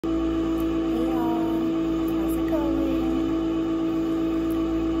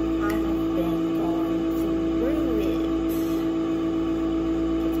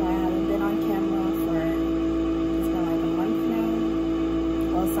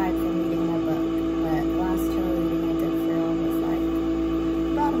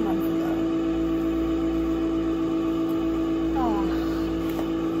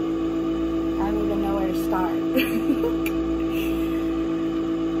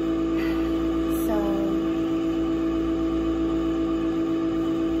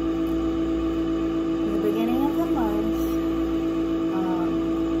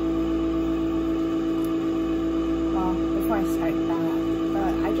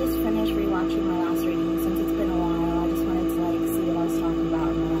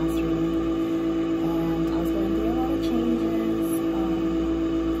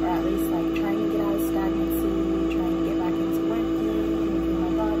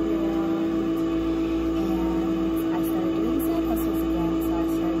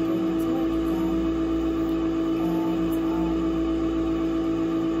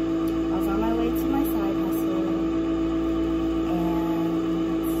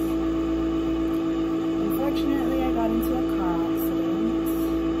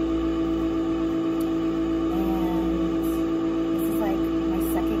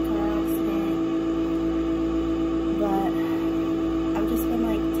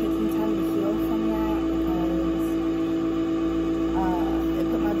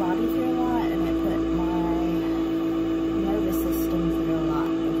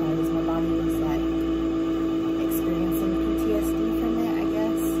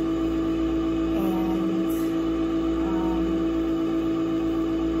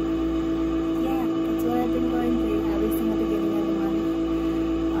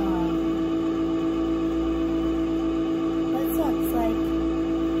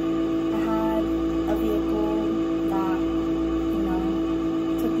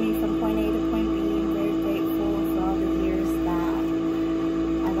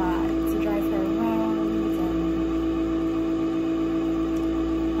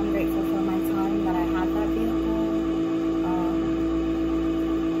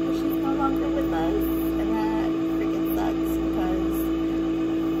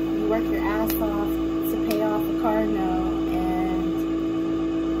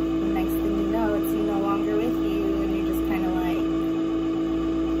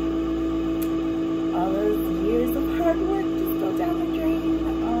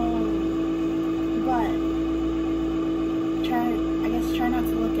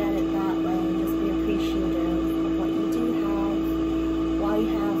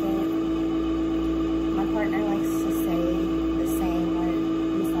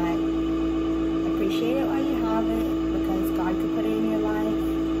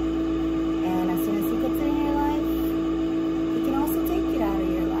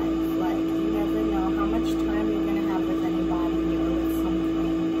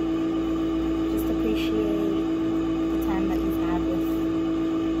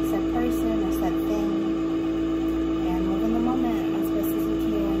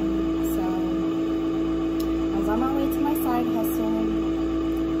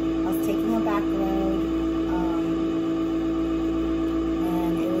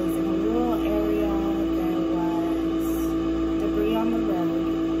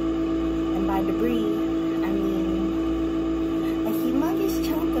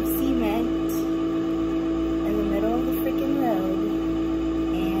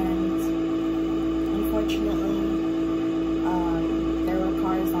unfortunately, there were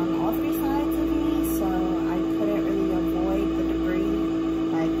cars on all three sides of me, so I couldn't really avoid the debris.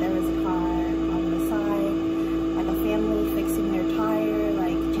 Like, there was a car on the side, like a family fixing their tire,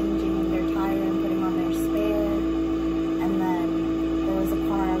 like changing their tire and putting on their spare. And then there was a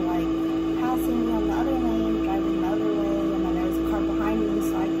car like passing me on the other lane, driving the other way, and then there was a car behind me.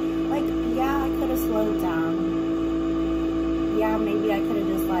 So yeah, I could have slowed down. Yeah, maybe I could have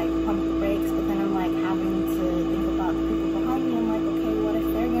just like pumped the brakes, but then I'm like having to think about the people behind me. I'm like, okay, what if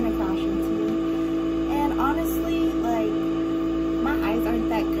they're gonna crash into me? And honestly, like, my eyes aren't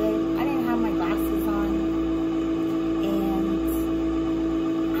that good. I didn't have my glasses on, and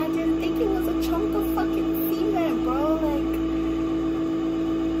I didn't think it was a chunk of fucking cement, bro. Like,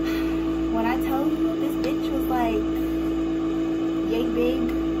 when I tell you this bitch was like yay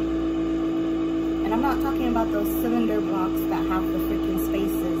big. And I'm not talking about those cylinder blocks that have the freaking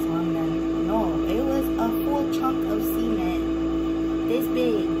spaces on them. No, it was a full chunk of cement, this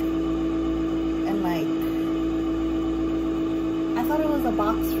big. And like, I thought it was a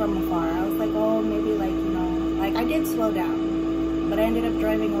box from afar. I was like, oh, maybe like, you know, like I did slow down, but I ended up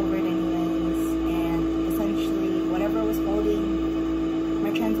driving over it anyways. And essentially, whatever was holding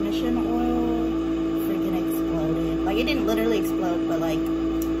my transmission oil freaking exploded. Like, it didn't literally explode, but like,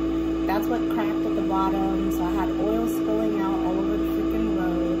 that's what cracked at the bottom, so I had oil spilling out all over the freaking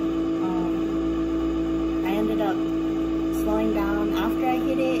road. I ended up slowing down after I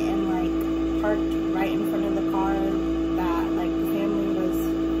hit it and like parked right in front of the car that like the family was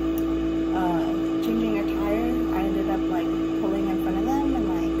changing their tire. I ended up like pulling in front of them and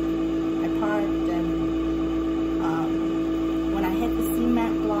like I parked, and when I hit the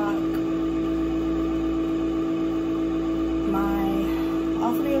cement block,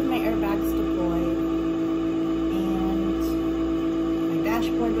 all three of my airbags deployed, and my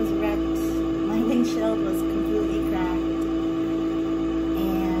dashboard was wrecked, my windshield was completely cracked,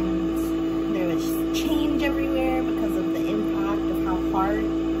 and there was change everywhere because of the impact of how hard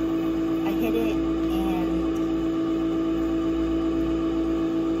I hit it. And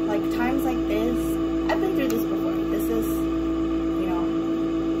like, times like this, I've been through this before. This is, you know,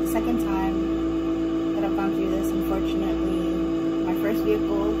 the second time that I've gone through this, unfortunately. My first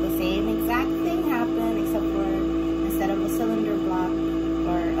vehicle, the same exact thing happened, except for instead of a cylinder block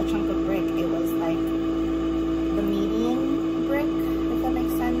or a chunk of brick, it was like the median brick, if that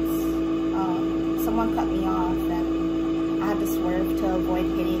makes sense. Someone cut me off and I had to swerve to avoid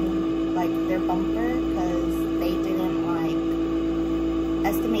hitting like their bumper because they didn't like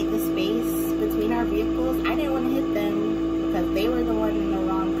estimate the space between our vehicles. I didn't want to hit them because they were the one in the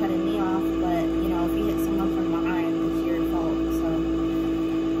wrong cutting me off, but you know, if you hit someone from behind, it's your fault.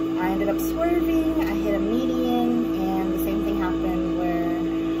 I ended up swerving, I hit a median, and the same thing happened where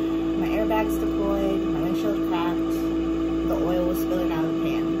my airbags deployed, my windshield cracked, the oil was spilling out of the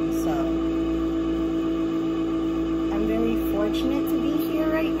pan. So I'm very fortunate to be here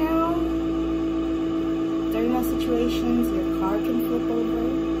right now. During those situations, your car can flip over,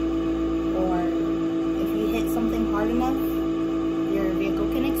 or if you hit something hard enough, your vehicle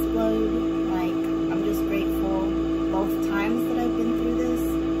can explode. Like, I'm just grateful both times that I've been through this,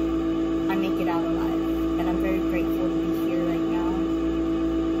 I make it out alive, and I'm very grateful to be here right now.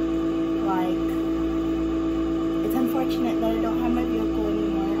 Like, it's unfortunate that I don't have my vehicle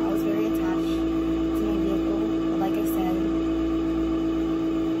anymore. I was very attached to my vehicle, but like I said,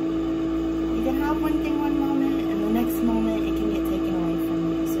 you can have one thing one moment, and the next moment it can get taken away from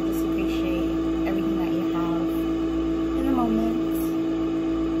you. So just appreciate everything that you have in the moment,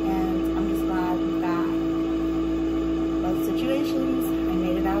 and I'm just glad that both situations, I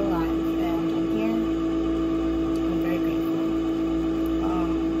made it out alive.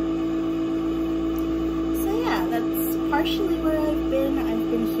 Partially where I've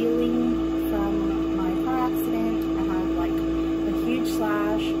been healing from my car accident. I had like a huge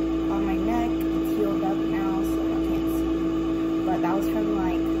slash on my neck. It's healed up now, so I can't see. But that was from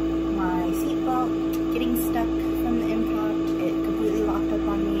like my seatbelt getting stuck from the impact. It completely locked up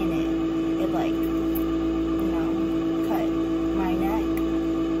on me, and it like, you know, cut my neck.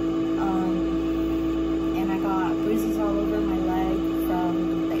 And I got bruises all over my leg from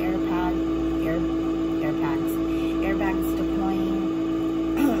the airbags deploying.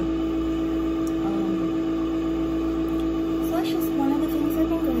 So that's just one of the things I've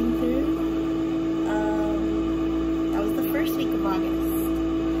been going through. That was the first week of August.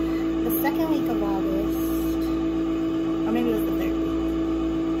 The second week of August, or maybe it was the third week.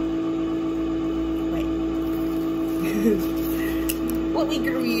 Wait. What week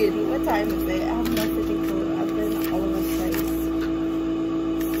are we in? What time is it? I have no freaking clue. I've been all over the place.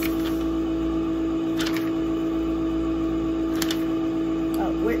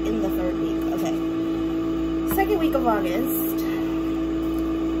 of August,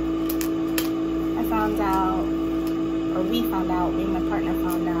 I found out, or we found out, me and my partner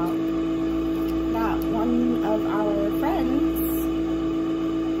found out, that one of our friends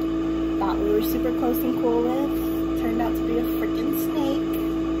that we were super close and cool with turned out to be a freaking snake.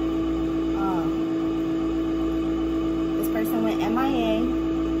 This person went MIA,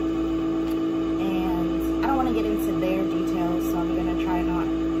 and I don't want to get into their details, so I'm gonna try not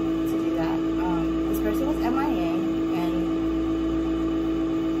to do that. This person was MIA, and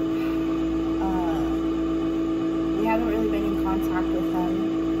we haven't really been in contact with them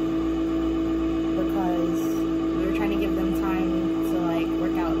because we were trying to give them time to like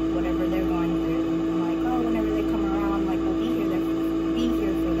work out whatever they're going through. I'm like, oh, whenever they come around, like we'll be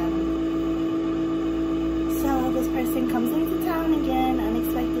here for them. So this person comes into town again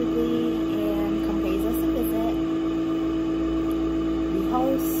unexpectedly and pays us a visit. We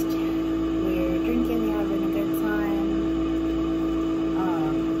host, we're drinking, we're having a good time.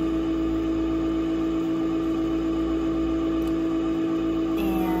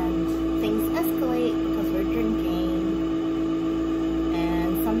 And things escalate because we're drinking, and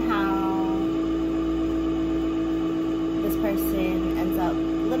somehow this person ends up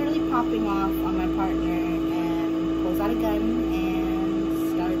literally popping off on my partner and pulls out a gun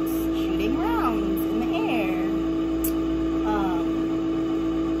and starts shooting rounds in the air.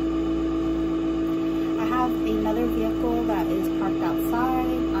 I have another vehicle that is parked outside.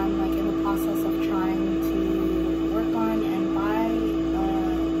 I'm like in the process of trying to work on and buy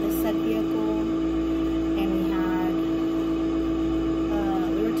this said vehicle, and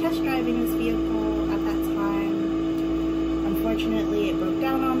we were test driving this vehicle at that time. Unfortunately, it broke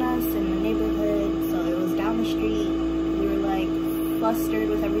down on us in the neighborhood, so it was down the street. We were like flustered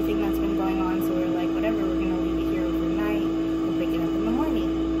with everything that's been going on, so we were like, whatever, we're gonna leave it here overnight. We'll pick it up in the morning.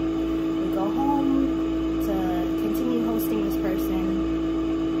 We go home to continue hosting this person,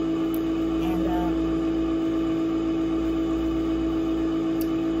 and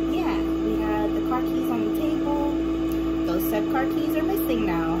yeah, we had the car keys on the table. Those said car keys are missing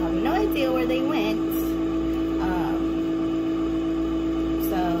now. I have no idea where they went.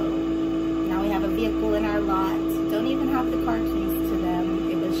 So now we have a vehicle in our lot. Don't even have the car keys to them.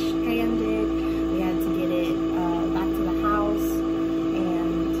 It was stranded. We had to get it back to the house,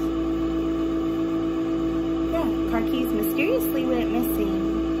 and yeah, car keys mysteriously went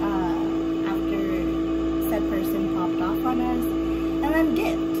missing after said person popped off on us and then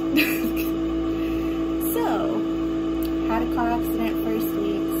dipped. So, had a car accident first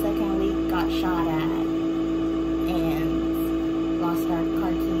week, second week got shot at, and lost our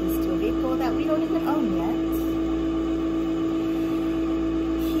car keys to a vehicle that we don't even own yet.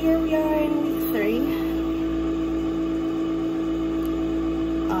 Here we are in week 3.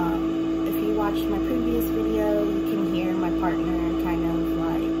 If you watched my previous video, you can hear my partner kind of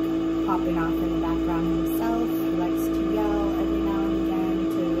like popping off in the background himself. He likes to yell every now and again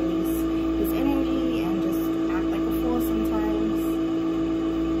to release his energy and just act like a fool sometimes.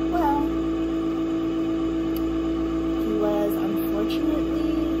 Well, he was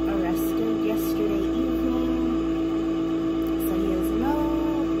unfortunately arrested yesterday evening, so he is no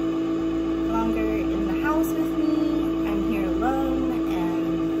longer in the house with me. I'm here alone,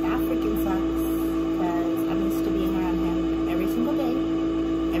 and that freaking sucks because I'm used to being around him every single day,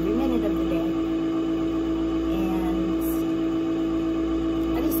 every minute of the day. And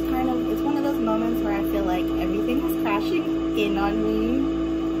I just kind of, it's one of those moments where I feel like everything is crashing in on me.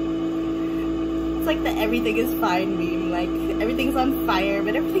 It's like the everything is fine meme, like everything's on fire,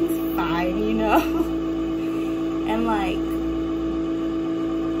 but everything's fine, you know? And like,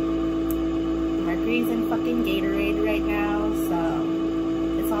 Mercury's in fucking Gatorade right now, so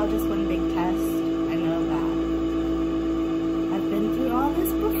it's all just one big test. I know that. I've been through all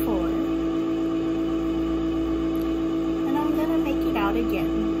this before, and I'm gonna make it out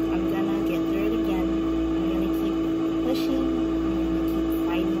again. I'm gonna get through it again. I'm gonna keep pushing. I'm gonna keep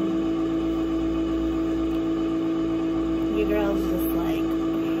fighting. Your girl's just like,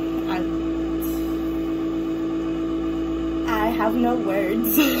 I have no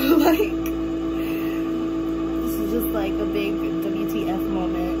words. Like, this is just like a big WTF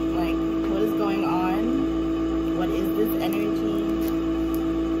moment. Like, what is going on? What is this energy?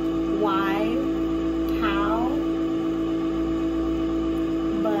 Why? How?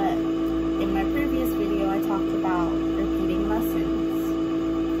 But in my previous video, I talked about repeating lessons.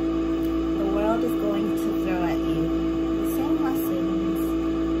 The world is going to throw at you the same lessons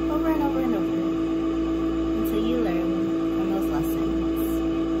over and over and over until you learn from those lessons.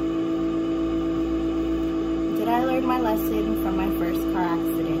 Did I learn my lesson from my first car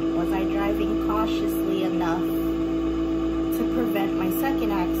accident? Was I driving cautiously enough to prevent my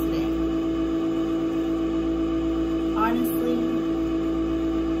second accident? Honestly,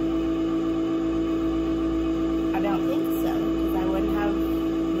 I don't think so, because I wouldn't have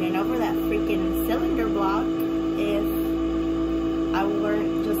ran over that freaking cylinder block if I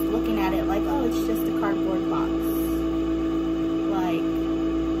weren't just looking at it like, oh, it's just a cardboard box. Like,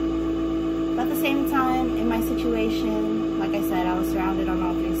 but at the same time, in my situation, like I said, I was surrounded on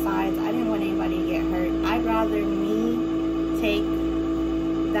all three sides. I didn't want anybody to get hurt. I'd rather me take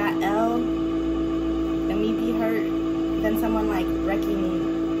that L and me be hurt than someone like wrecking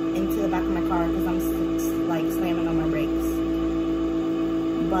me into the back of my car because I'm like slamming on my brakes.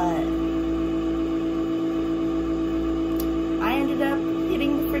 But I ended up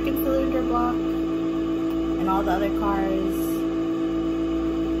hitting the freaking cylinder block, and all the other cars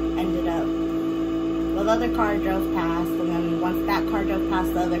ended up, well, the other car drove past, and then once that car drove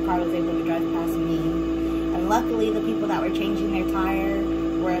past, the other car was able to drive past me. And luckily the people that were changing their tire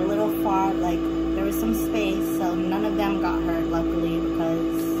were a little far, like there was some space, so none of them got hurt, luckily,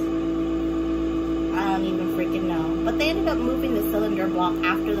 because I don't even freaking know. But they ended up moving the cylinder block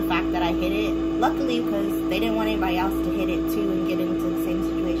after the fact that I hit it, luckily, because they didn't want anybody else to hit it too and get into the same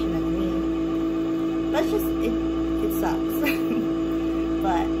situation as me. That's just, it sucks.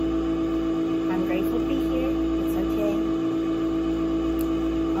 But I'm grateful to be here. It's okay.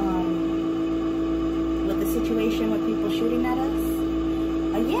 With the situation with people shooting at us,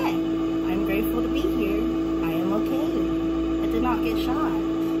 again, I'm grateful to be here. I am okay. I did not get shot.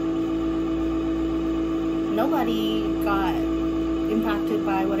 Nobody got impacted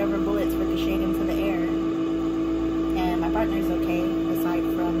by whatever bullets ricocheted into the air. And my partner's okay, aside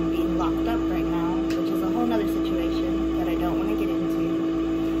from being locked up right now, which is a whole nother situation that I don't want to get into.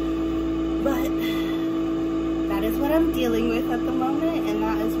 But that is what I'm dealing with at the moment, and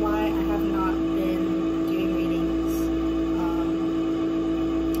that is why I have not been doing readings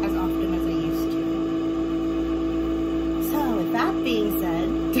as often as I used to. So with that being said,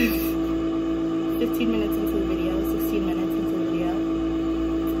 15 minutes into the video, 16 minutes into the video.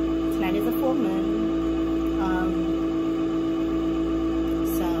 Tonight is a full moon.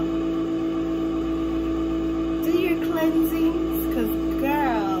 So do your cleansings, because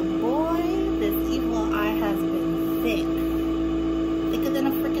girl, boy, this evil eye has been thick. Thicker than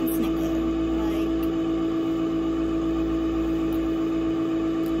a freaking Snicker. Like,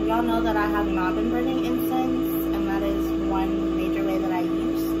 y'all know that I have not been burning incense, and that is one major way that I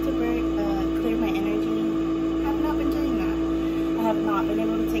used to clear my energy. I have not been doing that. I have not been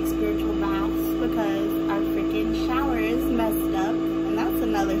able to take spiritual baths because our freaking shower is messed up, and that's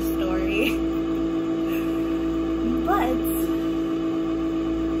another story. But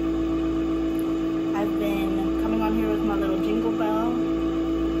I've been coming on here with my little jingle bell.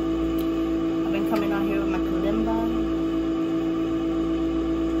 I've been coming on here with my kalimba.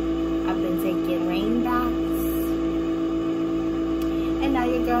 I've been taking rain baths. And now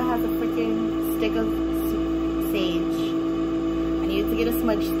your girl has a freaking stick of sage. I needed to get a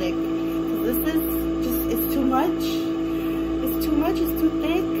smudge stick, because this is just, it's too much. It's too much, it's too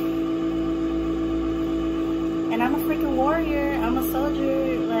thick. And I'm a freaking warrior, I'm a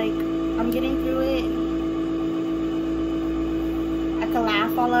soldier, like, I'm getting through it. I can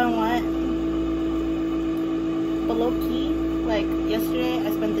laugh all I want. But low key, like, yesterday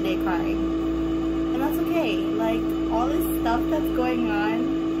I spent the day crying. And that's okay, like, all this stuff that's going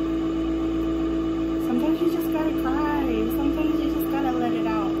on, sometimes you just gotta cry. Sometimes you just gotta let it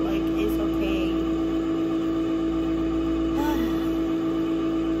out. Like, it's okay.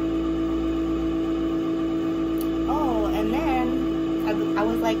 Oh, and then I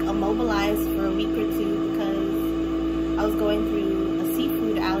was like immobilized for a week or two because I was going through a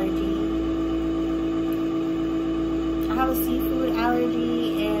seafood allergy. I have a seafood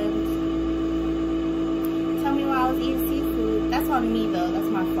allergy, and tell me why I was eating seafood. That's on me though, that's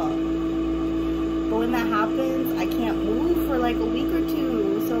my fault. But when that happens, I can't move for like a week or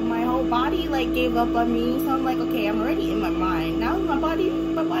two. So my whole body like gave up on me. So I'm like, okay, I'm already in my mind. Now my body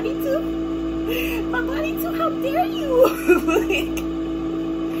too? My body too, how dare you? Like,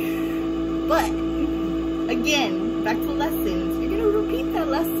 but again, back to lessons. You're gonna repeat that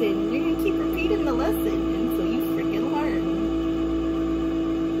lesson. You're gonna keep repeating the lesson until you freaking learn.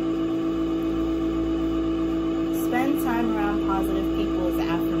 Spend time around positive people is an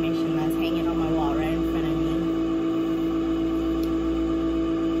affirmation that's hanging on my wall right in front of me.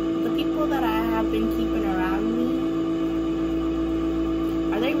 The people that I have been keeping around me,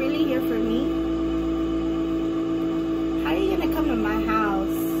 are they really here for me? How are you gonna come to my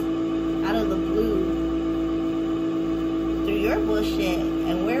house out of the blue through your bullshit,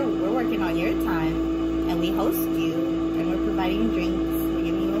 and we're working on your time, and we host you, and we're providing providing drinks. We're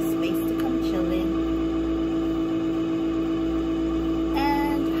giving you a space to come chill in.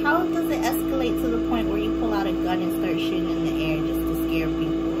 And how does it escalate to the point where you pull out a gun and start shooting in the air just to scare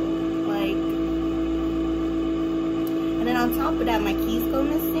people? Like, and then on top of that, my keys go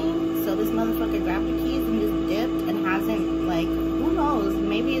missing. So this motherfucker grabbed the keys and just dipped and hasn't, like, who knows?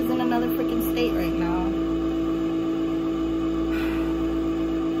 Maybe he's in another freaking state right now.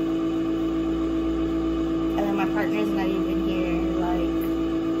 And then my partner's not even here. Like,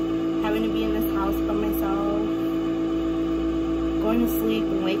 having to be in this house by myself, going to sleep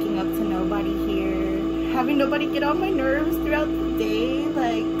and waking up to nobody here, having nobody get on my nerves throughout the day.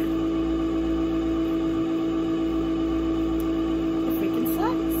 Like, it freaking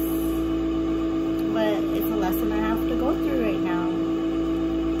sucks. But it's a lesson I have to go through right now.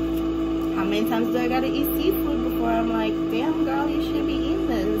 How many times do I gotta eat seafood before I'm like, damn girl, you shouldn't be eating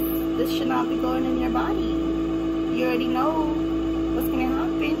this. This should not be going in your body. You already know what's gonna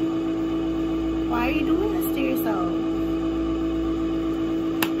happen. Why are you doing this to yourself?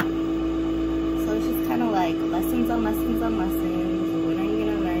 So it's just kind of like lessons on lessons on lessons. When are you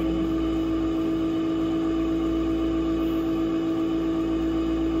gonna learn?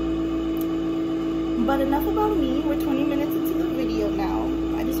 But enough about me. We're 20 minutes into the video now.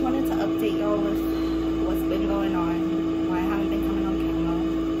 I just wanted to update y'all with what's been going on, why I haven't been coming on camera.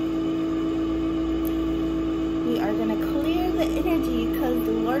 We are gonna clear the energy because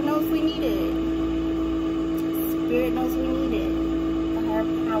the Lord knows we need it. Spirit knows we need it. The higher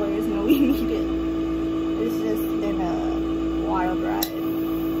powers know we need it. It's just been a wild ride.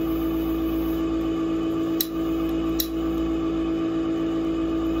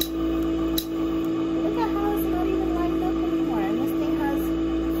 Look at how it's not even lined up anymore. And this thing has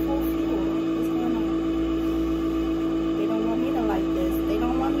full fuel. What's going on? They don't want me to like this. They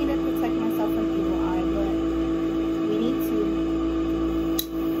don't want me to protect myself from evil eye, but we need to.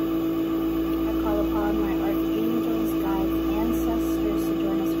 I call upon my archangels, guides, ancestors to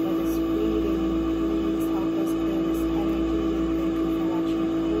join us for this reading. Please help us clear this energy, and thank you for watching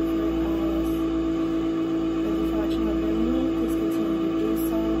over us. Thank you for watching over me. Please continue to do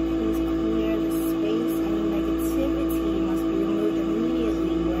so. Please clear the space. Any negativity must be removed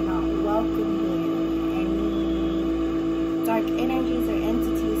immediately. We're not welcome here. Any dark energies or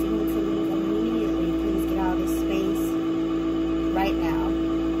entities you need to leave immediately. Please get out of this space right now.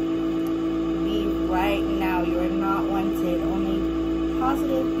 Right now, you are not wanted. Only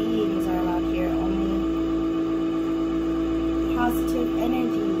positive beings are allowed here. Only positive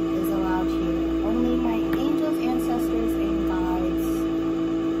energy is allowed here. Only my angels, ancestors, and guides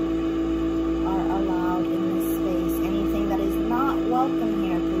are allowed in this space. Anything that is not welcome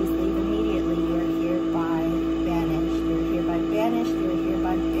here, please leave immediately. You are hereby banished. You are hereby banished. You are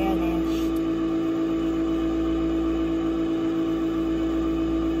hereby banished.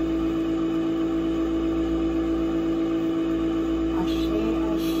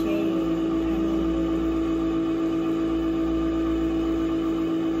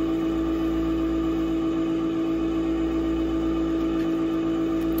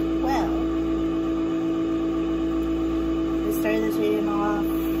 Started this video off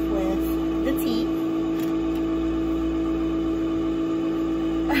with the tea.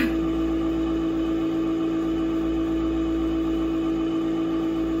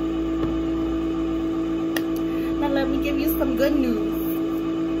 Now let me give you some good news.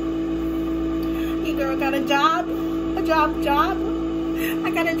 Your girl got a job. A job.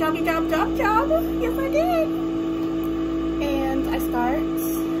 I got a job. Yes, I did. And I start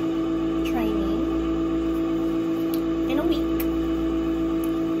training in a week.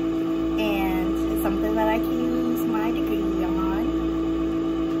 Something that I can use my degree on.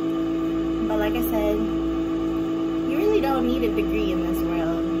 But like I said, you really don't need a degree in this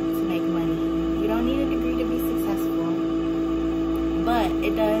world to make money. You don't need a degree to be successful. But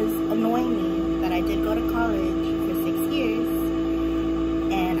it does annoy me that I did go to college for 6 years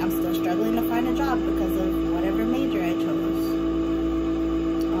and I'm still struggling to find a job because of whatever major I chose.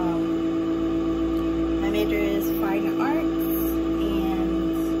 My major is fine arts.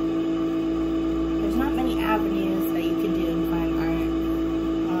 Avenues that you can do in fine art.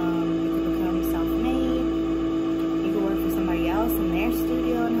 You can become self-made. You can work for somebody else in their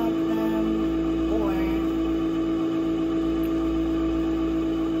studio and help them, or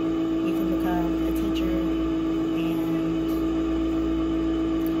you can become a teacher, and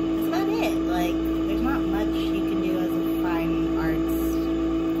that's about it. Like, there's not much you can do as a fine arts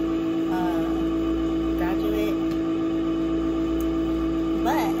graduate.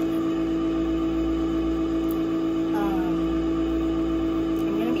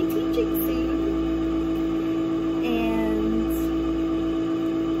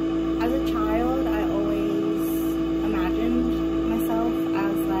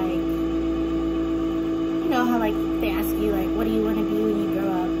 how like they ask you like, what do you want to be when you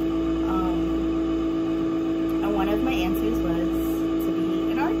grow up? And one of my answers was to be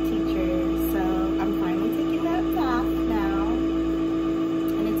an art teacher. So I'm finally taking that path now,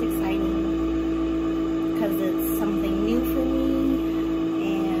 and it's exciting because it's something new for me,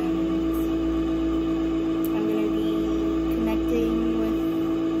 and I'm gonna be connecting with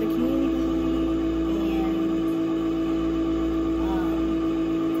the community and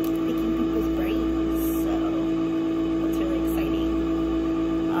picking people's brains. So that's really exciting.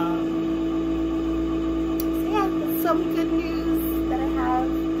 So yeah, that's some good news that I have.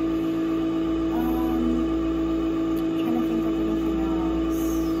 Trying to think of anything else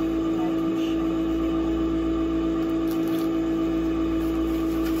that I can share with you.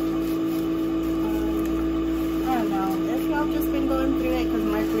 I don't know. If y'all just been going through it because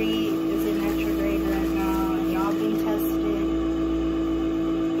Mercury is in retrograde right now and y'all being tested,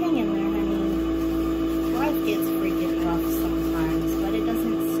 hang in there, honey. Life gets freaking rough sometimes, but it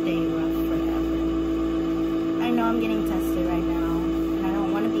doesn't stay rough forever. I know I'm getting tested right now, and I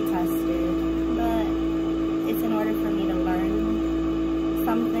don't want to be tested, but it's in order for me to learn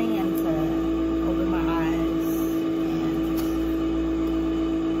something and to open my eyes, and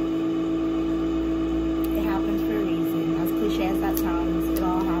it happens for a reason. As cliche as that sounds, it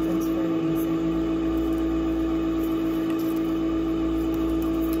all happens for a reason.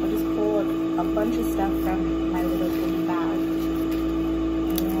 I just pulled a bunch of stuff from my little goodie bag,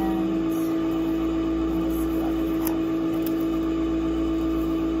 and let's see what we have.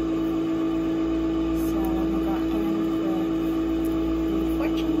 So we got in the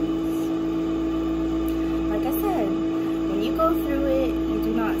fortunes. Like I said, when you go through it, you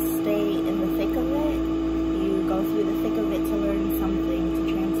do not stay in the thick of it. You go through the thick of it to learn something, to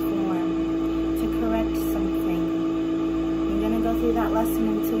transform, to correct something. You're gonna go through that lesson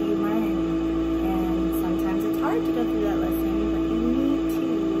until you learn. And sometimes it's hard to go through that lesson, but you need to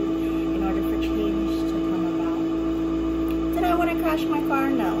in order for change to come about. Did I want to crash my car?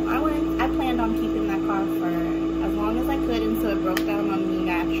 No. I planned on keeping that car for as long as I could until it broke down on me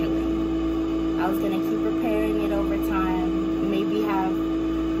naturally. I was gonna keep repairing it over time. Maybe have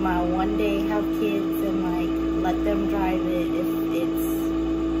my one day have kids and like let them drive it if it's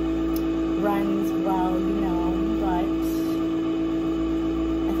runs well, you know. But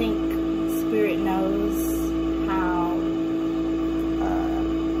I think Spirit knows how.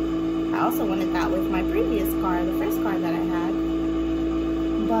 I also wanted that with my previous car, the first car that I had.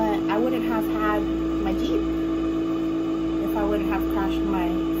 But I wouldn't have had my Jeep if I wouldn't have crashed my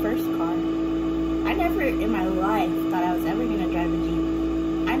first car. I never in my life thought I was ever going to drive a Jeep.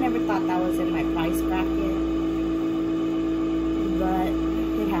 I never thought that was in my price bracket. But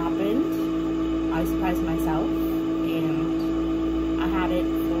it happened. I surprised myself. And I had it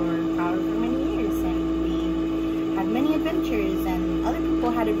for however many years. And we had many adventures. And other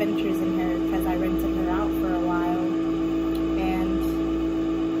people had adventures in her because I rented her out for a while. And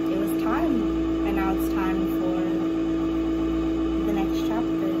it was time. And now it's time for the next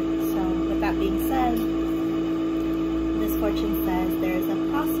chapter. So with that being said, this fortune says there is a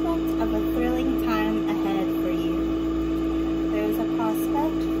prospect of a thrilling time ahead for you. There is a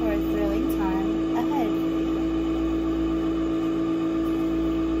prospect for a thrilling time ahead for you.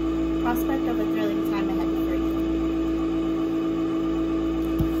 Prospect of a thrilling time ahead for you.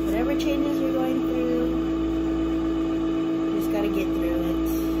 Whatever changes you're going through, you just gotta get through it.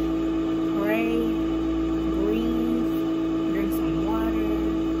 Pray, breathe, drink some water,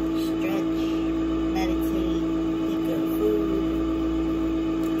 stretch, meditate, eat good food.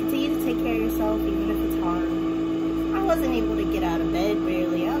 Continue to take care of yourself even if it's hard. I wasn't able to get out of bed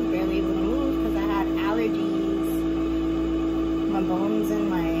barely. I was barely able to move because I had allergies. My bones and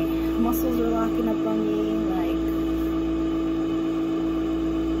my muscles were locking up on me. Like,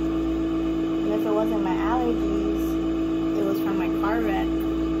 and if it wasn't my allergies, it was from my car wreck.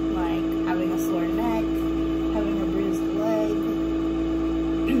 Like having a sore neck, having a bruised leg.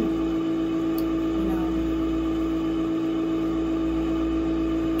 You know,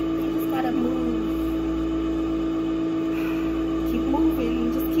 you just gotta move. Keep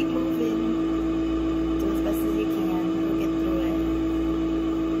moving, just keep moving. Do as best as you can. You'll get through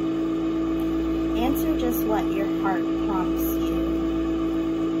it. Answer just what your heart prompts you.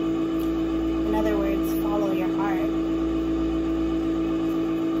 In other words, follow your heart.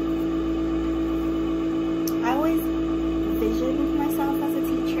 I always envisioned myself as a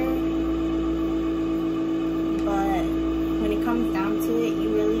teacher, but when it comes down to it, you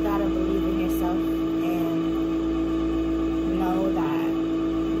really gotta believe in yourself and know that.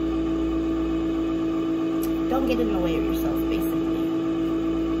 Don't get in the way of yourself, basically.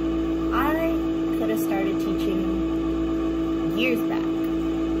 I could have started teaching years back.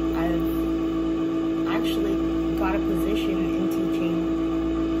 I've actually got a position in teaching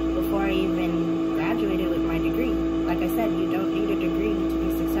before I even graduated with my degree. Like I said, you don't need a degree to be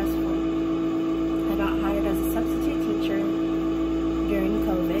successful. I got hired as a substitute teacher during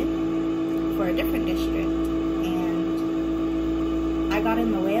COVID for a different district, and I got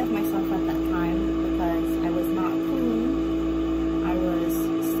in the way of myself at that time because I was not clean. I was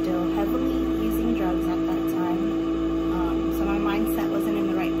still heavily using drugs at that time, so my mindset wasn't in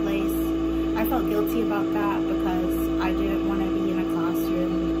the right place. I felt guilty about that because I didn't want to be in a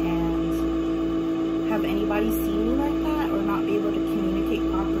classroom and have anybody see me like that or not be able to communicate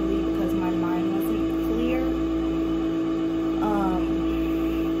properly because my mind wasn't clear.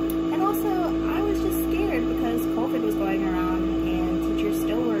 And also, I was just scared because COVID was going around and teachers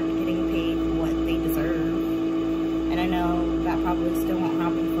still weren't getting paid what they deserve. And I know that probably still won't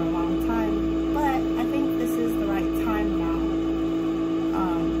happen for a long time, but I think this is the right time now.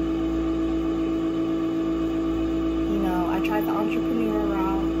 You know, I tried the entrepreneur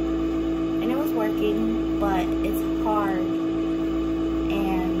route and it was working, but it's hard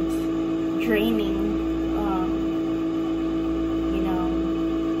and draining. You know,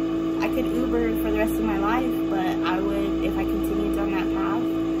 I could Uber for the rest of my life, but I would, if I continued down that path,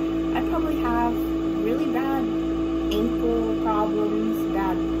 I'd probably have really bad ankle problems,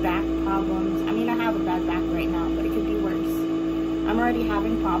 bad back problems. I mean, I have a bad back right now, but it could be worse. I'm already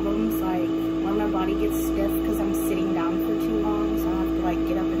having problems like when my body gets stiff because I'm sitting down for too long, so I have to like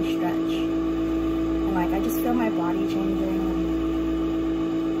get up and stretch. And like I just feel my body changing.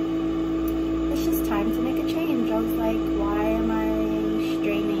 It's just time to make a change. I was like, why am I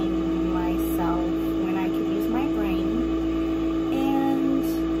straining myself when I could use my brain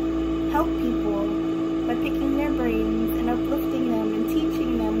and help people by picking their brains and uplifting them and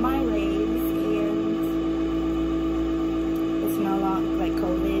teaching them my ways? And it's no longer like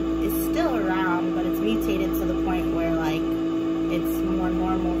COVID is still around, but it's mutated to the point where like it's more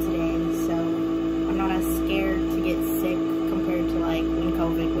normal today. So I'm not as scared to get sick compared to like when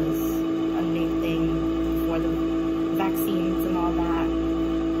COVID was a new thing for the vaccines and all that.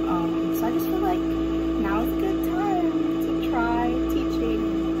 So I just feel like now is a good time to try teaching.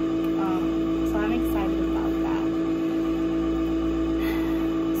 So I'm excited about that.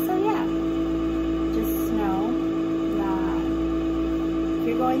 So yeah, just know that if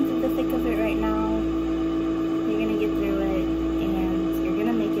you're going through the thick of it right now, you're gonna get through it and you're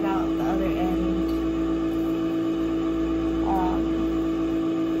gonna make it out the other end.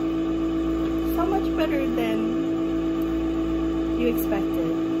 So much better than you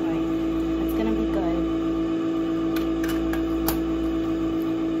expected. Like, it's gonna be good.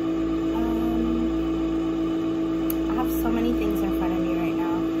 I have so many things in front of me right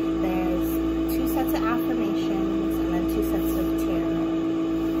now. There's 2 sets of affirmations and then 2 sets of tarot.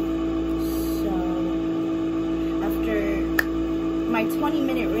 So after my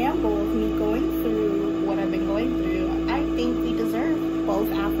 20-minute ramble of me going through what I've been going through, I think we deserve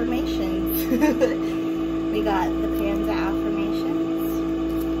both affirmations. We got the Panda affirmations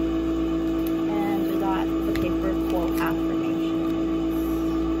and we got the paper quote affirmations.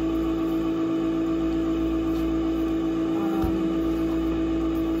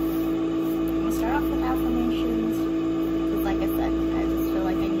 I'm gonna start off with affirmations because like I said, I just feel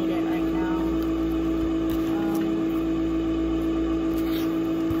like I need it right now.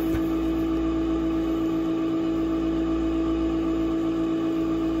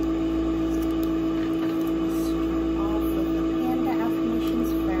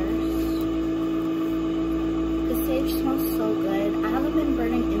 Smells so good. I haven't been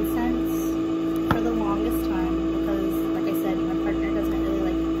burning incense for the longest time because, like I said, my partner doesn't really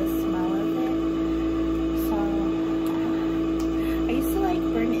like the smell of it. So I used to like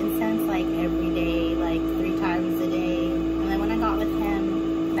burn incense like every day, like 3 times a day. And then when I got with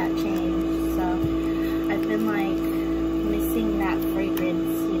him, that changed. So I've been like missing that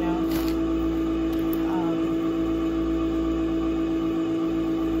fragrance, you know.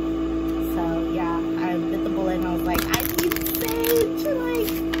 So yeah, I bit the bullet and I was like, I need sage.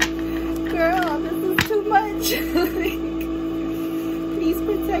 Like, girl, this is too much. Like, please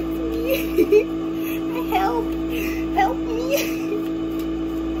protect me. Help me.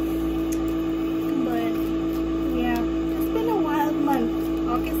 But yeah, it's been a wild month.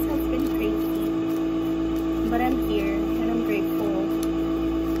 August has been crazy, but I'm here and I'm grateful.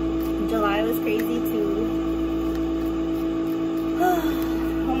 July was crazy too.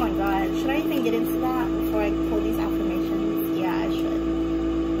 Oh my god, should I even get into that before I pull these affirmations? Yeah, I should.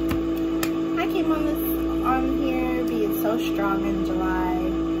 I came on here being so strong in July,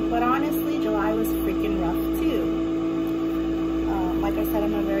 but honestly, July was freaking rough too.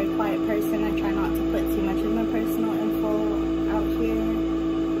 person. I try not to put too much of my personal info out here.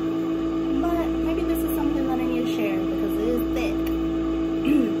 But maybe this is something that I need to share because it is thick.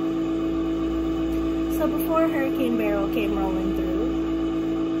 So before Hurricane Beryl came rolling through,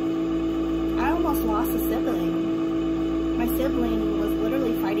 I almost lost a sibling. My sibling was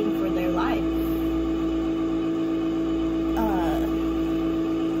literally fighting for their life.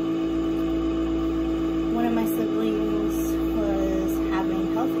 One of my siblings was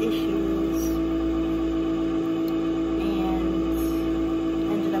having health issues and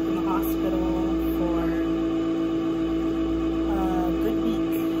ended up in the hospital for a good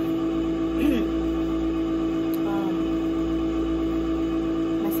week.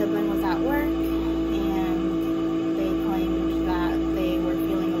 My sibling was at work and they claimed that they were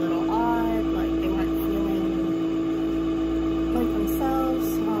feeling a little odd, like they weren't feeling like themselves.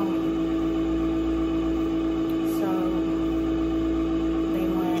 So they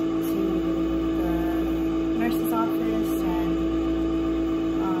went to the nurse's office and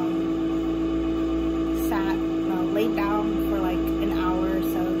laid down for like an hour or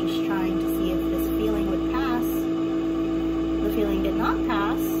so, just trying to see if this feeling would pass. The feeling did not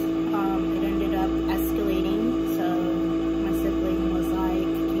pass. It ended up escalating, so my sibling was like,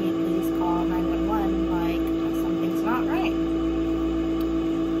 can you please call 911, like something's not right.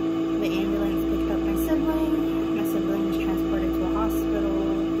 The ambulance picked up my sibling was transported to a hospital,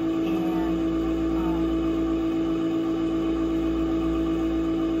 and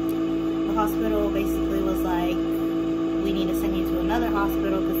the hospital basically was like, we need to send you to another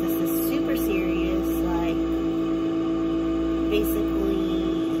hospital because this is super serious. Like, basically,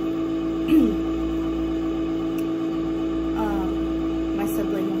 my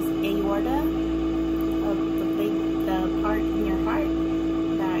sibling's aorta, the part in your heart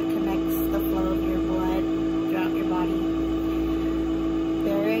that connects the flow of your blood throughout your body,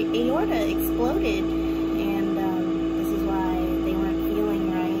 their aorta exploded, and this is why they weren't feeling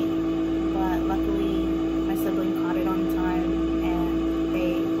right. But luckily, my sibling caught it on time, and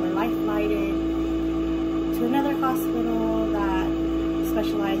they were life-flighted to another hospital that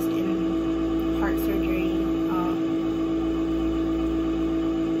specialized in heart surgery.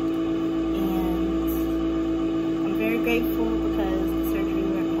 And I'm very grateful because the surgery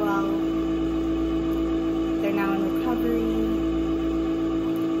went well. They're now in recovery,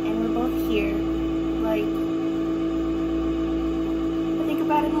 and we're both here. Like, I think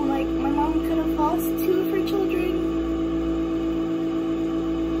about it, and I'm like, my mom could have lost 2 of her children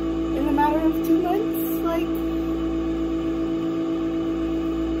in a matter of 2 months. Like,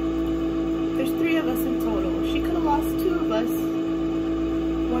 there's 3 of us in total. She could have lost 2 of us.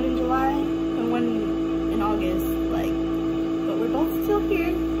 1 in July and 1 in August. Like, but we're both still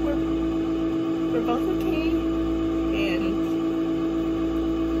here. We're both okay. And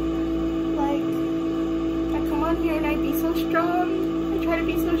like, I come on here and I be so strong. I try to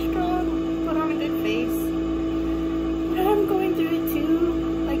be so strong, put on a good face. But I'm going through it too,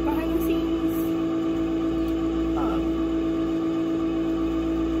 like behind the scenes.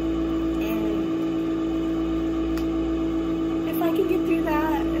 And if I can get through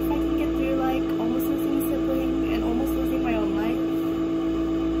that, if I can get through like almost losing a sibling and almost losing my own life,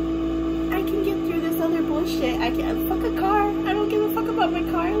 I can get through this other bullshit. I can fuck a car. I don't give a fuck about my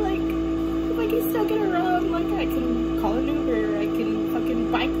car. Like, if I can still get around, like I can call an Uber, I can fucking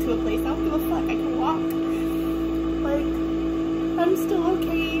bike to a place. I don't give a fuck. I can walk. Like, I'm still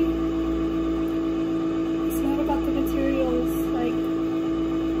okay. It's not about the materials. Like,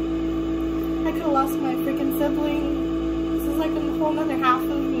 I could have lost my freaking sibling. This is like a whole other half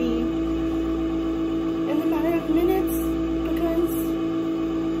of me in a matter of minutes, because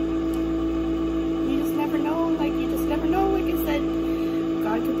you just never know. Like, you just never know. Like I said,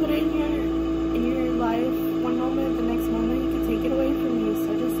 God could put it in your life one moment, the next moment He could take it away from you.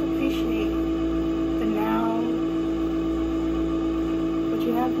 So just appreciate the now, what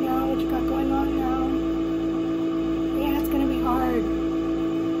you have now, what you got going on now. Yeah, it's gonna be hard.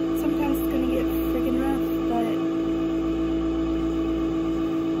 Sometimes it's gonna get freaking rough, but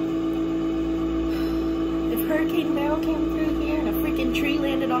if Hurricane Beryl came through here and a freaking tree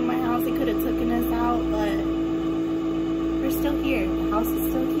landed on my house, it could have taken us out, but we're still here. The house is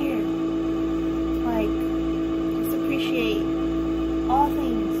still here. Like, just appreciate all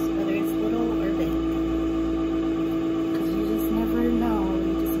things, whether it's little or big. Because you just never know.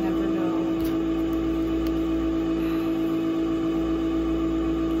 You just never know.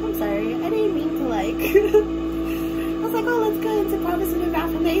 I'm sorry. I didn't mean to, like... I was like, oh, let's go into positive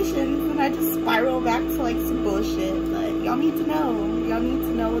affirmations. And I just spiral back to, like, some bullshit. But y'all need to know. Y'all need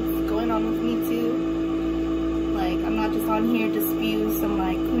to know what's going on with me, too. Like, I'm not just on on here to spew some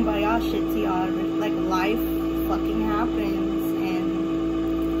like kumbaya shit to y'all. Like, life fucking happens, and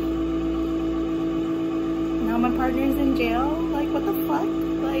now my partner's in jail. Like, what the fuck?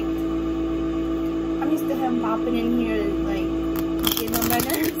 Like, I'm used to him popping in here, like, getting on my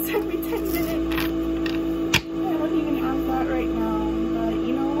nerves every 10 minutes. I don't even have that right now, but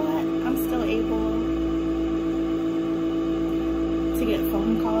you know what? I'm still able to get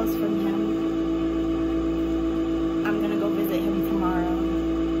phone calls from him. I'm gonna go visit him tomorrow.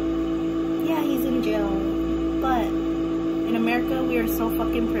 Yeah, he's in jail, but in America, we are so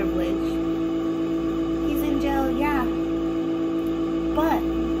fucking privileged. He's in jail, yeah, but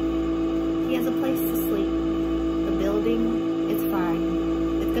he has a place to sleep. The building, it's fine.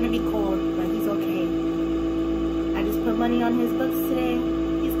 It's gonna be cold, but he's okay. I just put money on his books today.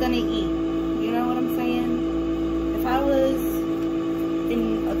 He's gonna eat. You know what I'm saying? If I was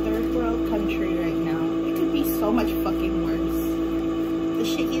in a third world country right now, it could be so much fucking worse. The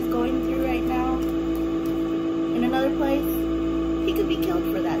shit he's going through right now, in another place, he could be killed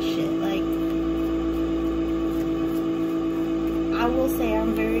for that shit. Like, I will say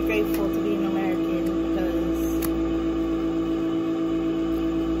I'm very grateful to be an American, because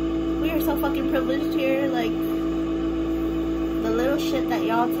we are so fucking privileged here. Like, the little shit that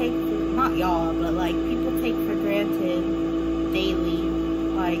y'all take for, not y'all, but like people take for granted daily,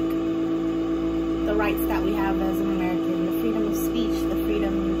 like the rights that we have as an American, the freedom of speech, the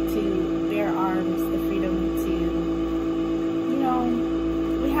freedom to bear arms, the freedom to, you know,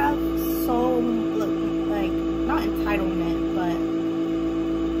 we have so, like, not entitlement, but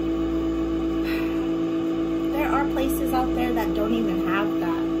there are places out there that don't even have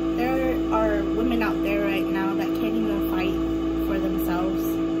that. There are women out there right now that can't even fight for themselves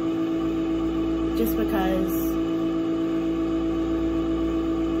just because,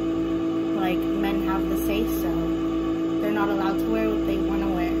 like, men have the say-so. They're not allowed to wear what they want to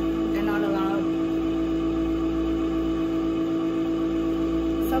wear. They're not allowed.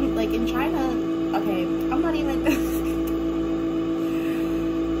 Some, like, in China, okay, I'm not even,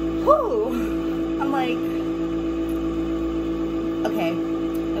 whew, I'm like, okay,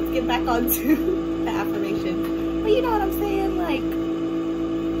 let's get back onto the affirmation. But you know what I'm saying? Like,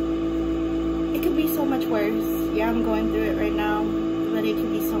 it could be so much worse. Yeah, I'm going through it right now, but it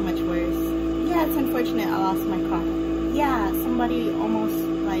could be so much worse. Yeah, it's unfortunate I lost my car. Yeah, somebody almost,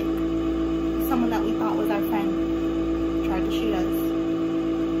 like, someone that we thought was our friend tried to shoot us.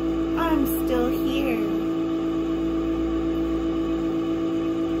 I'm still here.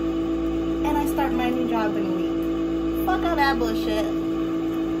 And I start my new job in a week. Fuck all that bullshit.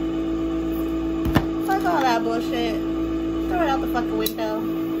 Fuck all that bullshit. Throw it out the fucking window.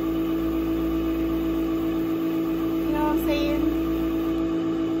 You know what I'm saying?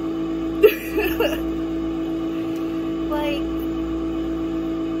 Like,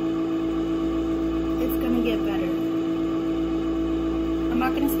 it's gonna get better. I'm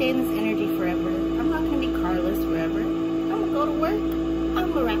not gonna stay in this energy forever. I'm not gonna be carless forever. I'm gonna go to work.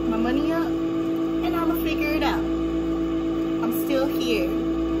 I'm gonna rack my money up, and I'm gonna figure it out. I'm still here.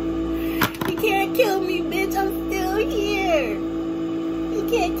 You can't kill me, bitch. I'm still here. You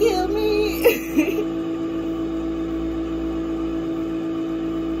can't kill me.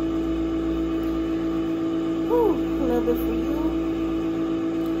 Whew, a little bit for you,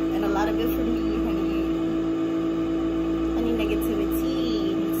 and a lot of it for me, honey. Any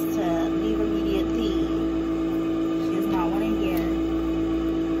negativity needs to leave immediately. She does not want to hear.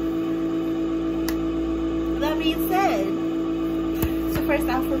 With that being said, the first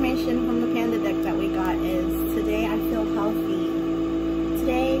affirmation from the panda deck that we got is, today I feel healthy.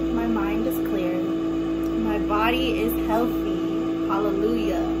 Today my mind is clear. My body is healthy.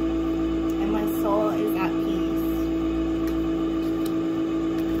 Hallelujah. And my soul is at peace.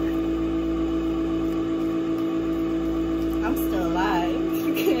 I'm still alive.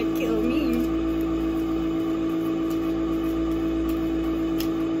 You can't kill me.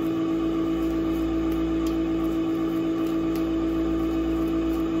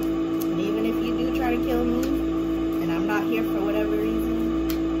 And even if you do try to kill me, and I'm not here for whatever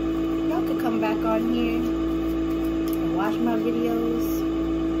reason, y'all could come back on here and watch my videos.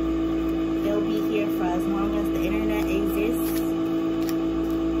 They'll be here for as long as the internet exists.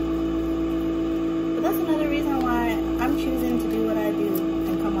 But that's another reason why I'm choosing to do what I do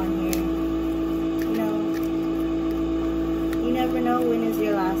and come on here. You know, you never know when is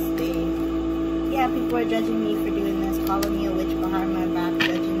your last day. Yeah, people are judging me for doing this, calling me a witch behind my back,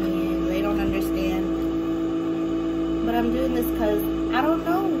 judging me. They don't understand. But I'm doing this because I don't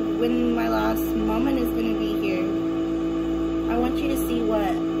know when my last moment is going to be here. I want you to see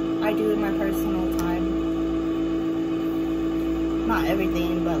what I do in my personal time. not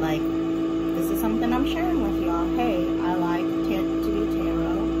everything, but like, this is something I'm sharing with y'all. Hey, I like to do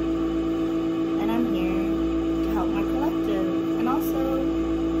tarot, and I'm here to help my collective. And also,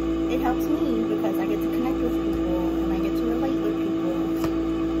 it helps me because I get to connect with people, and I get to relate with people.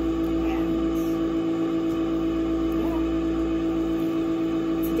 And yeah,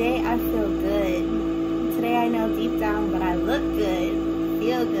 today I feel good. Today I know deep down that I look good,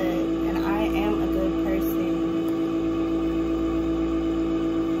 feel good, and I am a good person.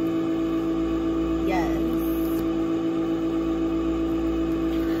 Yes.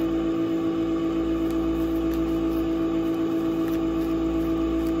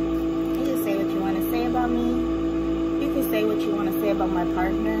 You can say what you want to say about me. You can say what you want to say about my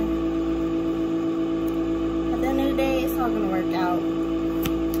partner. At the end of the day, it's all going to work out.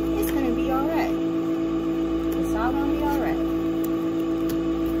 It's going to be alright. It's all going to be alright.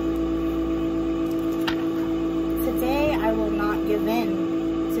 Today, I will not give in.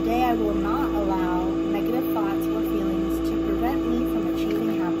 Today, I will not allow negative thoughts or feelings to prevent me from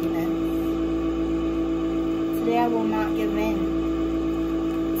achieving happiness. Today, I will not give in.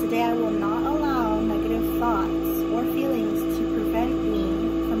 Today, I will not allow negative thoughts or feelings to prevent me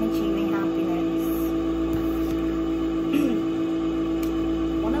from achieving happiness.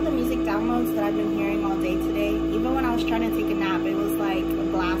 One of the music downloads that I've been hearing all day today, even when I was trying to take a nap, it was like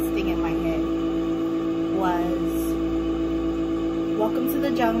blasting in my head, was welcome to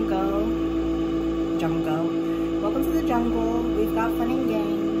the jungle. Welcome to the jungle. We've got fun and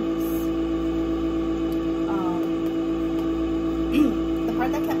games. The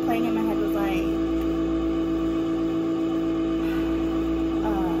part that kept playing in my head was like,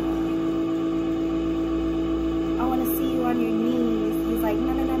 I want to see you on your knees. He's like,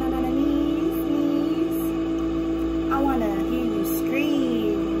 no, knees. I want to hear you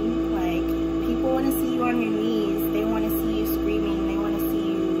scream. Like, people want to see you on your knees. They want to see you screaming. They want to see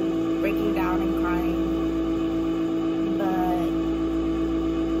you breaking down and crying. But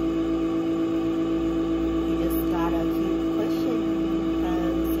you just gotta keep pushing,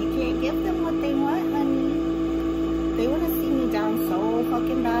 because you can't give them what they want, honey. They want to see me down so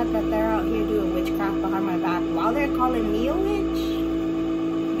fucking bad that they're out here doing witchcraft behind my back while they're calling me a witch.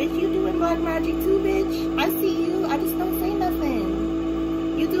 Bitch, you doing black magic too, bitch. I see you. I just don't say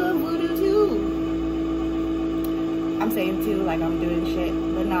nothing. You doing voodoo too. I'm saying too, like I'm doing shit,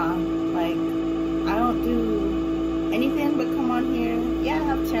 but nah, like, I don't do anything but come on here. Yeah, I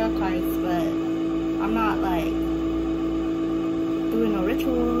have tarot cards, but I'm not like doing no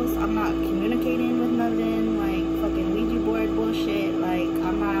rituals. I'm not communicating with nothing, like fucking Ouija board bullshit. Like,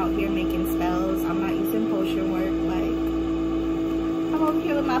 I'm not out here making spells. I'm not using potion work. Like, I'm over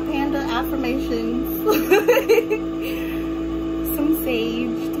here with my panda affirmations. Some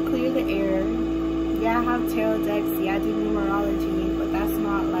sage to clear the air. Yeah, I have tarot decks. Yeah, I do numerology, but that's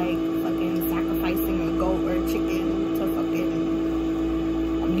not like fucking sacrificing a goat or a chicken to fucking...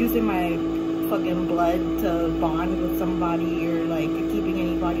 I'm using my fucking blood to bond with somebody or like keeping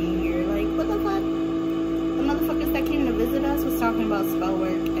anybody here. Like, what the fuck? The motherfuckers that came to visit us was talking about spell work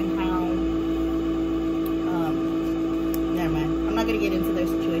and how... never mind. I'm not gonna get into their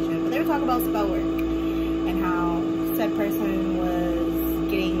situation, but they were talking about spell work and how said person was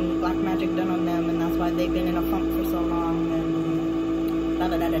getting black magic done on them, and that's why they've been in a funk for so long, and da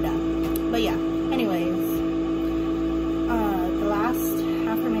da da da da. But yeah, anyways, the last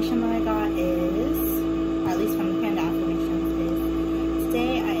affirmation that I got is, at least from the panda affirmations, is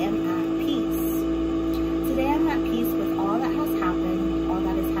today I am at peace. Today I'm at peace with all that has happened, all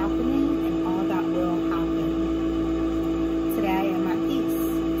that is happening, and all that will happen. Today I am at peace.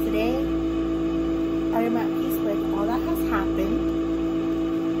 Today I am at peace with all that has happened,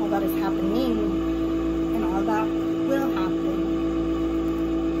 that is happening, and all that will happen.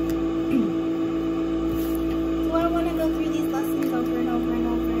 Do I want to go through these lessons over and over and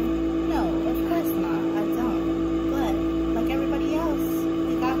over? No, of course not. I don't. But like everybody else,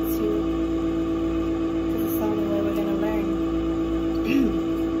 we got to. Because it's the only way we're gonna learn.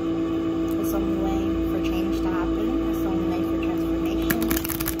 It's the only way for change to happen. It's the only way for transformation.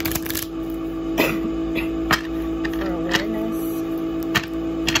 For awareness.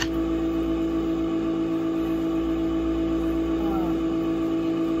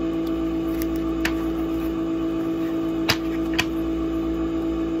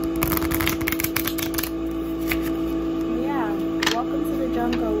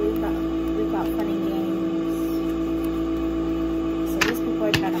 Jungle, we've got fun and games. So these people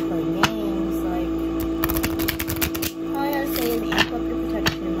are trying to play games. Like, all I gotta say is amp up your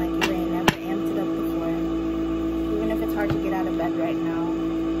protection like you ain't never amped it up before. Even if it's hard to get out of bed right now,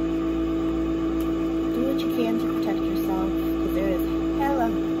 do what you can to protect yourself, because there is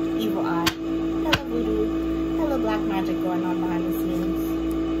black magic going on behind the scenes.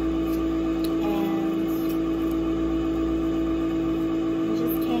 And you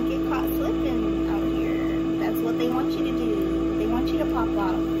just can't get caught slipping out here. That's what they want you to do. They want you to pop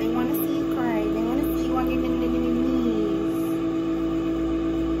off. They want to see you cry. They want to see you on your knees.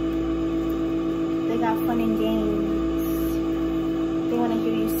 They got fun and games. They want to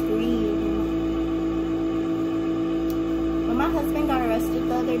hear you scream. When my husband got arrested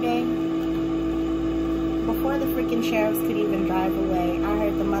the other day, before the freaking sheriffs could even drive away, I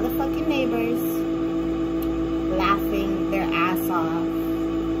heard the motherfucking neighbors laughing their ass off.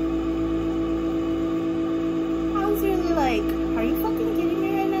 I was really like, are you fucking kidding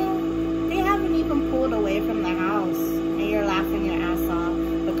me right now? They haven't even pulled away from the house and you're laughing your ass off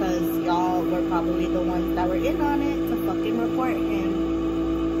because y'all were probably the ones that were in on it to fucking report him.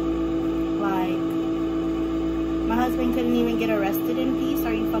 Like, my husband couldn't even get arrested in peace.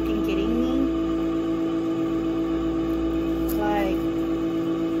 Are you fucking kidding me? Like,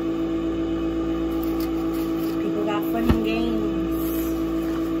 people got fun and games.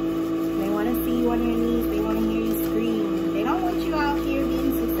 They want to see you on your knees. They want to hear you scream. They don't want you out here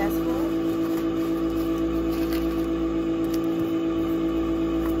being successful.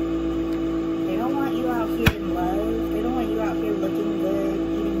 They don't want you out here in love. They don't want you out here looking good,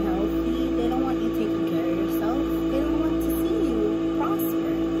 eating healthy. They don't want you taking care of yourself. They don't want to see you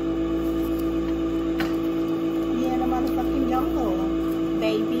prosper. Yeah, in the motherfucking jungle,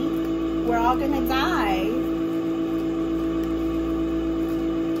 baby. We're all gonna die.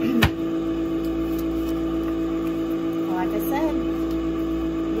 Like I said,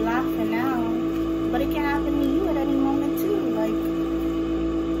 you're laughing now, but it can happen to you at any moment too. Like,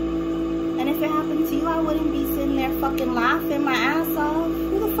 and if it happened to you, I wouldn't be sitting there fucking laughing my ass off.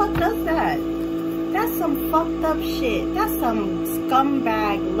 Who the fuck does that? That's some fucked up shit. That's some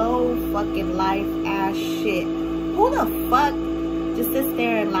scumbag, low fucking life ass shit. Who the fuck just sits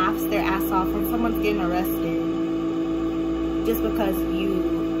there and laughs their ass off when someone's getting arrested? Just because you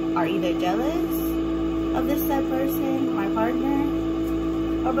are either jealous of this said person, my partner,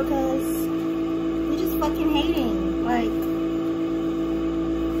 or because you're just fucking hating. Like,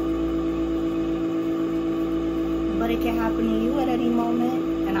 but it can happen to you at any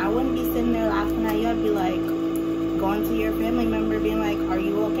moment, and I wouldn't be sitting there laughing at you. I'd be like, going to your family member being like, are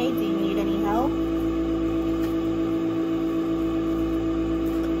you okay? Do you need any help?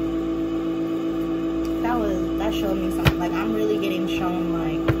 That showed me something. Like, I'm really getting shown,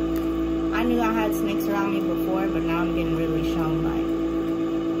 like, I knew I had snakes around me before, but now I'm getting really shown, like,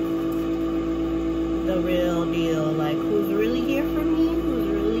 the real deal. Like, who's really here for me? Who's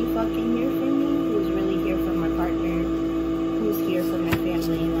really fucking here for me? Who's really here for my partner? Who's here for my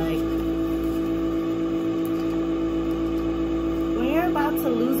family? Like, when you're about to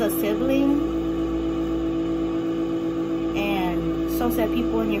lose a sibling, and so said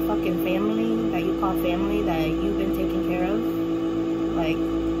people in your fucking family that you call family that you've been taking care of, like,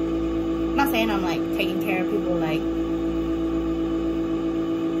 I'm not saying I'm like taking care of people, like,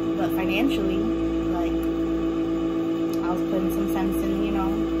 but financially, like, I was putting some sense in, you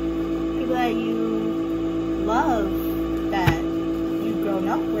know, people that you love, that you've grown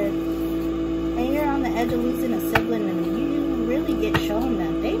up with, and you're on the edge of losing a sibling, and you really get shown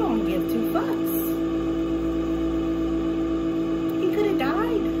that they don't give two fucks. He could have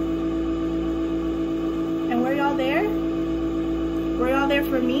died. And were y'all there? Were y'all there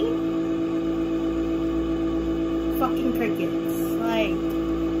for me? Fucking crickets. Like,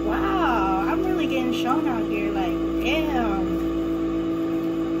 wow, I'm really getting shown out here. Like, damn,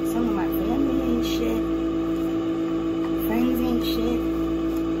 some of my family ain't shit, friends ain't shit.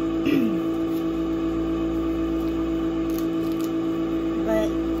 But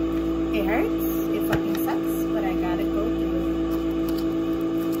it hurts, it fucking sucks, but I gotta go through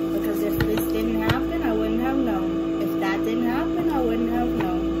it. Because if this didn't happen, I wouldn't have known. If that didn't happen, I wouldn't have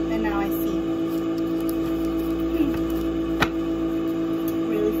known. And now I see.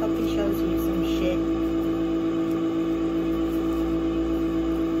 Fucking shows you some shit.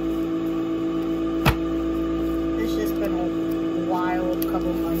 It's just been a wild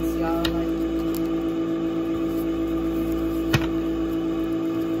couple months, y'all. Like,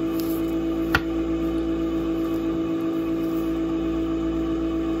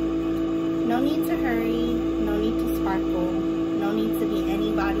 no need to hurry, no need to sparkle, no need to be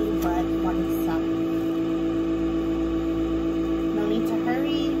anybody but oneself. No need to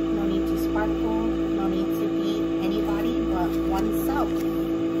hurry, no need to sparkle, no need to be anybody but oneself.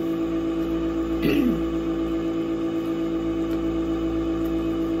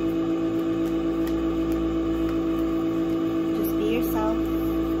 Just be yourself,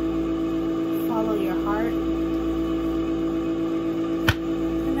 follow your heart,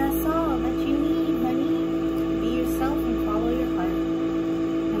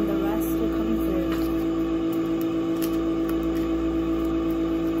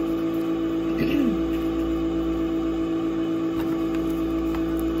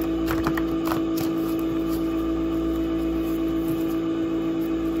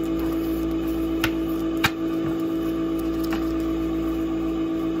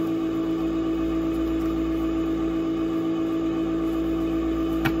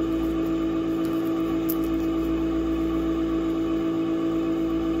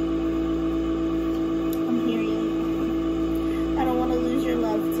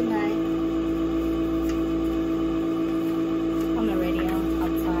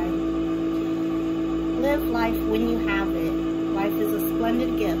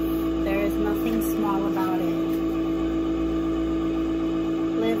 There is nothing small about it.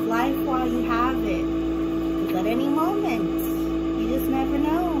 Live life while you have it. Because at any moment, you just never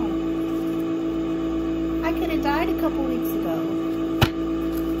know. I could have died a couple weeks ago.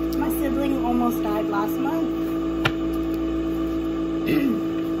 My sibling almost died last month.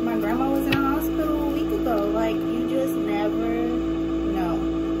 My grandma was in the hospital a week ago. Like, you just never know.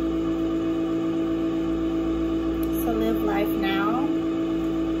 So live life now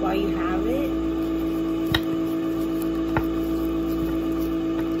while you have it.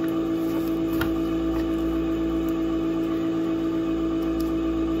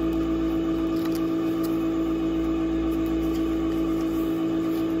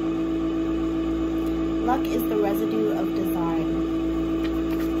 Luck is the residue of design.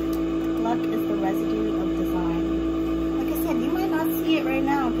 Luck is the residue of design. Like I said, you might not see it right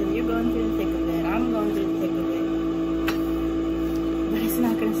now because you're going through the thick of it. I'm going through the thick of it. But it's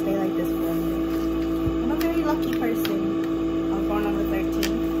not going to stay like this forever. I'm a very lucky person. I was born on the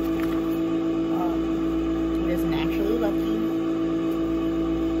 13th. It isn't actually lucky.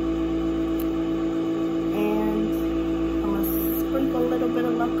 And I'm going to sprinkle a little bit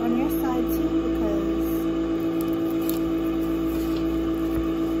of luck on your side too, because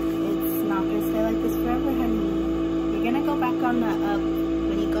stay like this forever, honey. You're gonna go back on the up.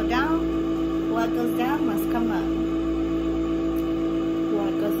 When you go down, what goes down must come up.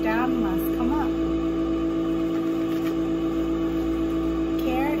 What goes down must come up.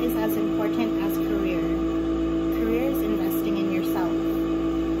 Care is as important as career. Career is investing in yourself.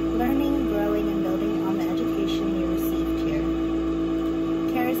 Learning, growing, and building on the education you received here.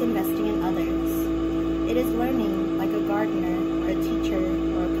 Care is investing in others. It is learning, like a gardener, or a teacher,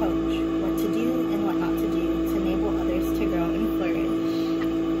 or a coach, what to do and what not to do to enable others to grow and flourish.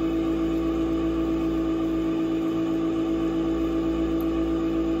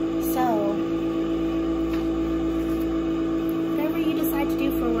 So, whatever you decide to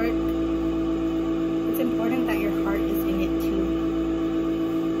do for work, it's important that your heart is in it too,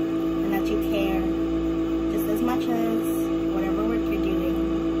 and that you care just as much as whatever work you're doing.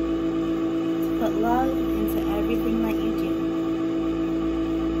 To put love into everything that you do.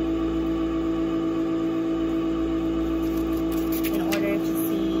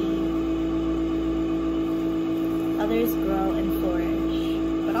 Others grow and flourish,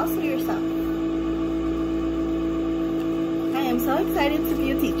 but also yourself. I am so excited to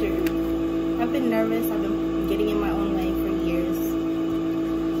be a teacher. I've been nervous. I've been getting in my own way for years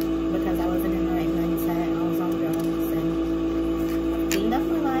because I wasn't in the right mindset. I was on drugs, and I've cleaned up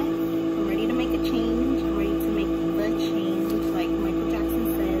my life. I'm ready to make a change. I'm ready to make the change, like Michael Jackson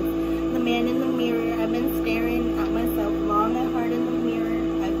says. The man in the mirror. I've been staring at myself long and hard in the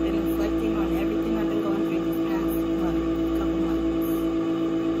mirror. I've been reflecting on everything I've been going through.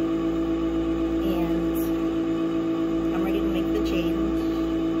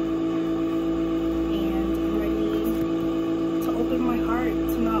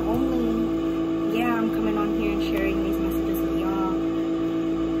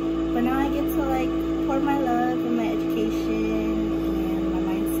 My love and my education and my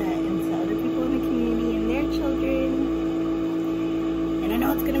mindset into other people in the community and their children. And I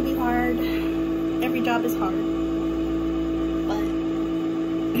know it's gonna be hard. Every job is hard, but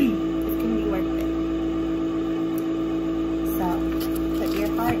it's gonna be worth it. So put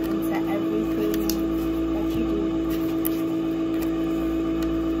your heart into everything that you do,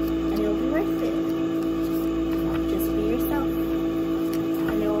 and it'll be worth it. Just be yourself,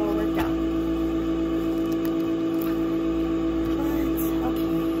 and it will all work out.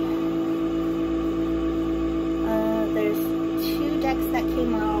 That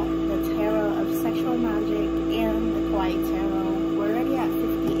came out, the Tarot of Sexual Magic and the Kawaii Tarot. We're already at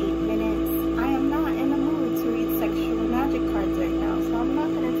 58 minutes. I am not in the mood to read sexual magic cards right now, so I'm not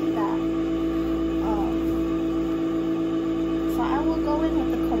going to do that. So I will go in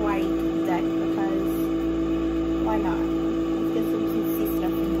with the Kawaii deck because why not? Let's get some cutesy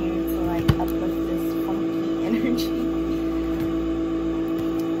stuff in here to like uplift this funky energy.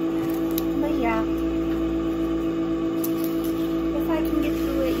 But yeah. I can get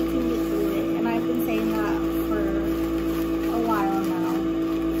through it, you can get through it. And I've been saying that for a while now.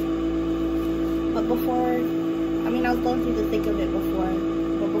 But before, I mean, I was going through the thick of it before.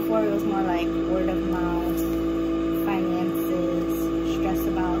 But before it was more like word of mouth, finances, stress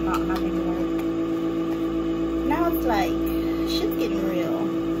about not having work. Now it's like, shit's getting real.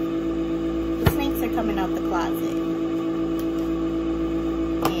 The snakes are coming out the closet.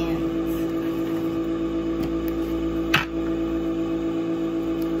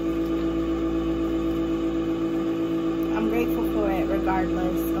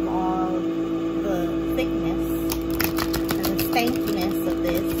 Regardless of all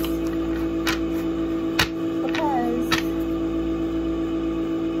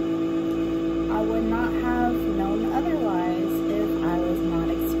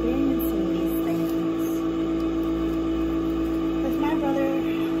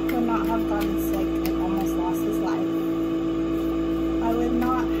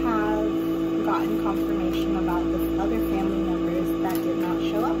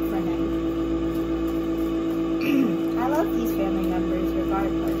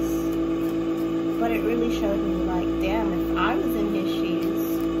it really showed me, like, damn, if I was in his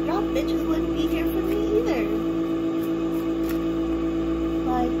shoes, y'all bitches wouldn't be here for me either.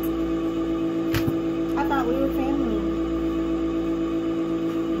 Like, I thought we were family.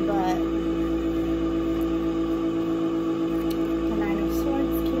 But the Nine of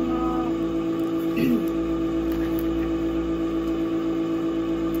Swords came out.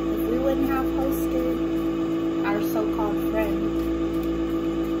 If we wouldn't have hosted our so-called friend,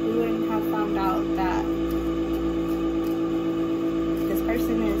 we wouldn't have found out that this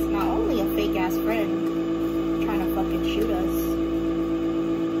person is not only a fake-ass friend trying to fucking shoot us,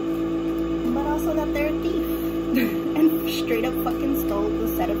 but also that they're a thief. And straight up fucking stole the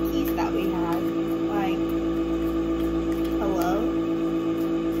set of keys that we had. Like, hello?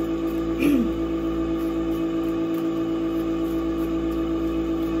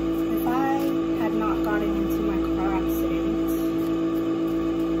 If I had not gotten into my car accident,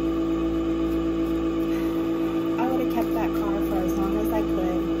 I would have kept that car for as long as I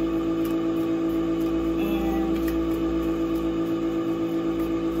could. And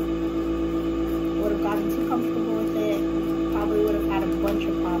would have gotten too comfortable with it. Probably would have had a bunch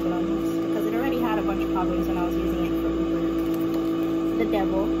of problems, because it already had a bunch of problems when I was using it for Uber. The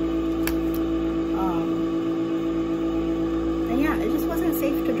devil. And yeah, it just wasn't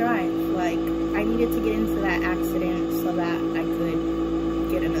safe to drive. Like, I needed to get into that accident so that I could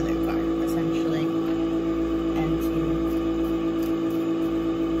get another car, essentially. And to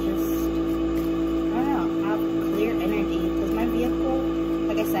just, I don't know, have clear energy. Because my vehicle,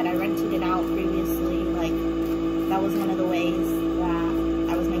 like I said, I rented it out previously. Like, that was one of the ways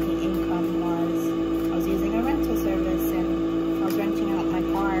that I was making income, was I was using a rental service, and I was renting out my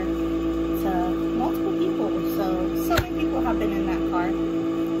car to multiple people. So many people have been in that car.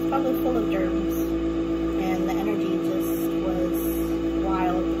 It's probably full of germs, and the energy just was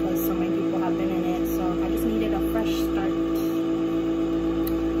wild because so many people have been in it. So I just needed a fresh start.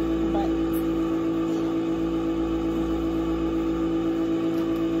 But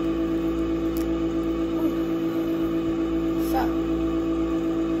so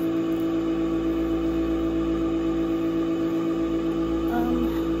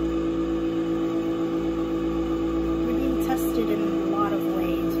we're being tested in a lot of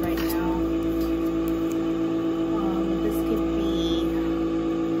ways right now. This could be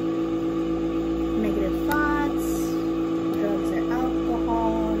negative thoughts, drugs or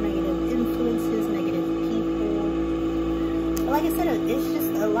alcohol, negative influences, negative people. But like I said, it's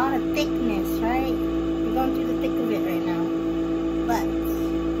just a lot of thickness, right? We're going through the thick of it right now. But it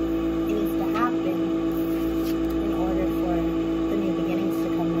needs to happen in order for the new beginnings to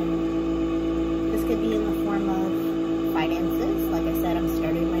come in. This could be in the form of finances. Like I said, I'm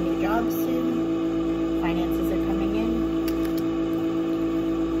starting my new job soon. Finances are coming in.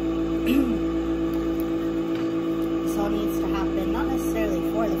 This all needs to happen, not necessarily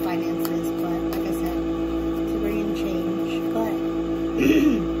for the finances, but like I said, to bring in change. But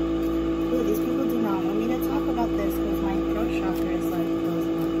ooh, these people do not want me to talk about this because my throat chakra is like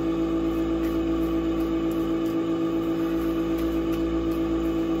closing up.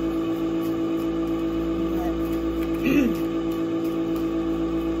 But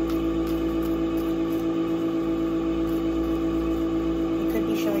it could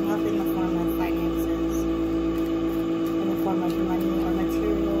be showing up in the form of finances, in the form of money or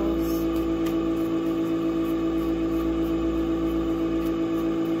materials.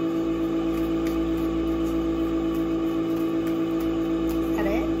 Is that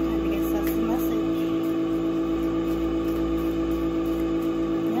it? I guess that's the message.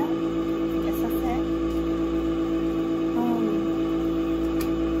 Yeah, I guess that's it.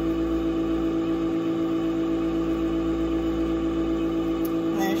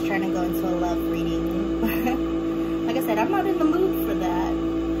 I'm just trying to go into a love reading. Like I said, I'm not in the mood for that.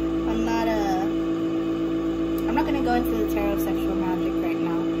 I'm not gonna go into the tarot of sexual magic right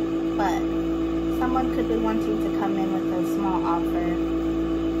now, but someone could be wanting to come in with a small offer.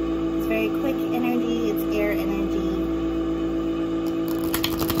 It's very quick energy, it's air energy.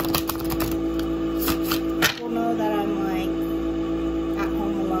 People know that I'm like at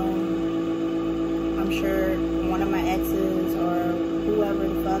home alone. I'm sure one of my exes or whoever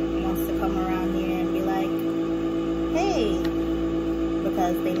the fuck wants to come around here and be like, hey,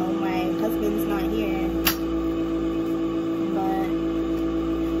 because they know my husband's not here. But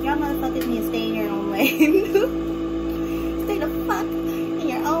y'all motherfuckers need to stay in your own lane. Stay the fuck in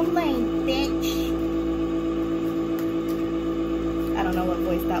your own lane, bitch. I don't know what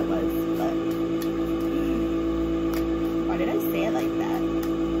voice that was, but why did I say it like that?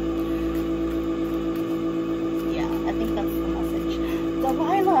 Yeah, I think that's the message.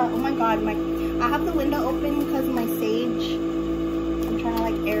 Delilah, oh my god, my I have the window open because my sage, I'm trying to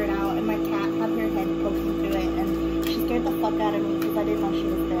like air it out, and my cat had her head poking through it, and she scared the fuck out of me because I didn't know she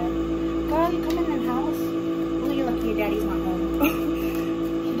was there. Girl, you come in the house? Well, you're lucky your daddy's not home.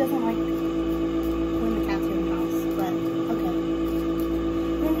 He doesn't like when the cats are in the house, but okay.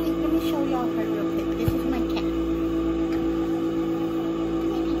 Let me show y'all her real quick. This is my cat.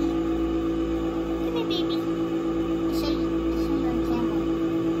 Come here, baby. I'll show you on camera.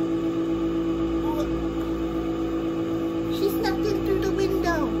 Oh, she snuck in through the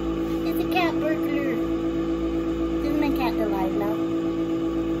window. It's a cat burglar. This is my cat, Delilah.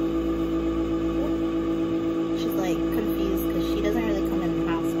 She's like confused because she doesn't really come in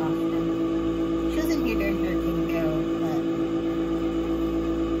the house often. She was in here during Hurricane Barrel, but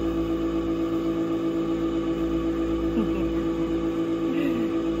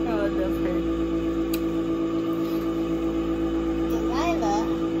oh, I love her. Delilah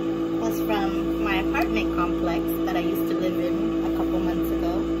was from my apartment complex that I used to live in a couple months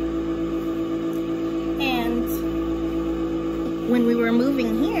ago. And when we were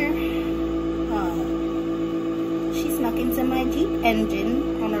moving here, she snuck into my Jeep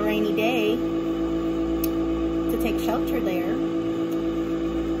engine on a rainy day to take shelter there.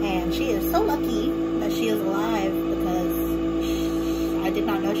 And she is so lucky that she is alive because I did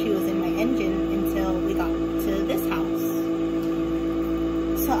not know she was in my engine until we got to this house.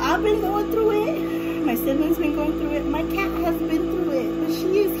 So I've been going through it. My siblings been going through it. My cat has been through it. But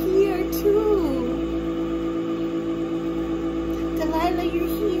she is here too. Delilah, you're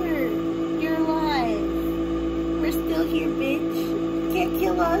here. You're alive. We're still here, bitch. Can't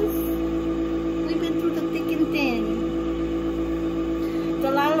kill us. We've been through the thick and thin.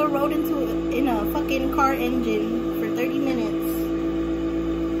 Delilah rode in a fucking car engine for 30 minutes.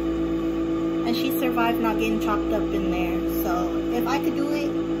 And she survived not getting chopped up in there. So, if I could do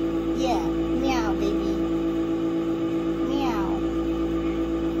it, yeah. Meow, baby. Meow.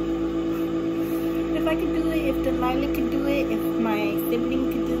 If I could do it, if Delilah could do it, if my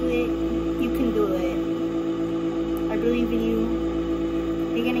sibling could do it, you can do it. I believe in you.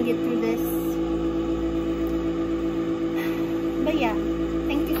 You're gonna get through this. But yeah,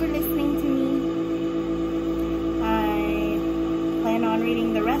 thank you for listening to me. I plan on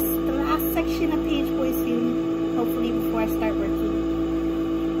reading the last section of Page Boy soon, hopefully before I start working.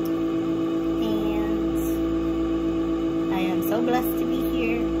 And I am so blessed to be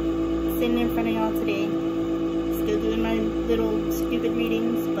here, sitting in front of y'all today. Still doing my little stupid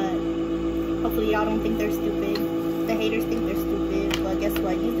readings, but hopefully y'all don't think they're stupid. The haters think they're stupid. Well, guess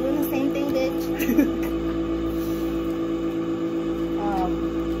what? You doing the same thing, bitch.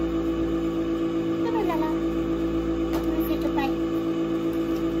 Come on, Lala. Let me say goodbye.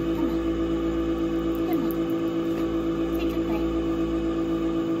 Come on. Come on. Say goodbye.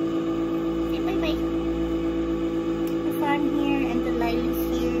 Say bye-bye. If I'm here and Delilah's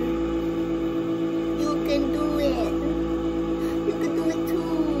here, you can do it. You can do it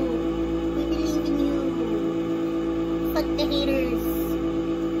too. We believe in you. Fuck the haters.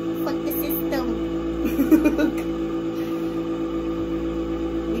 Fuck the system.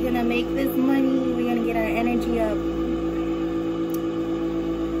 We're gonna make this money. We're gonna get our energy up.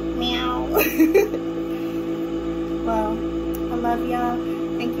 Meow. Well, I love y'all.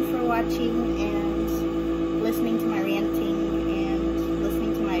 Thank you for watching and listening to my ranting and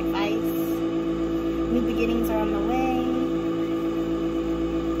listening to my advice. New beginnings are on the way.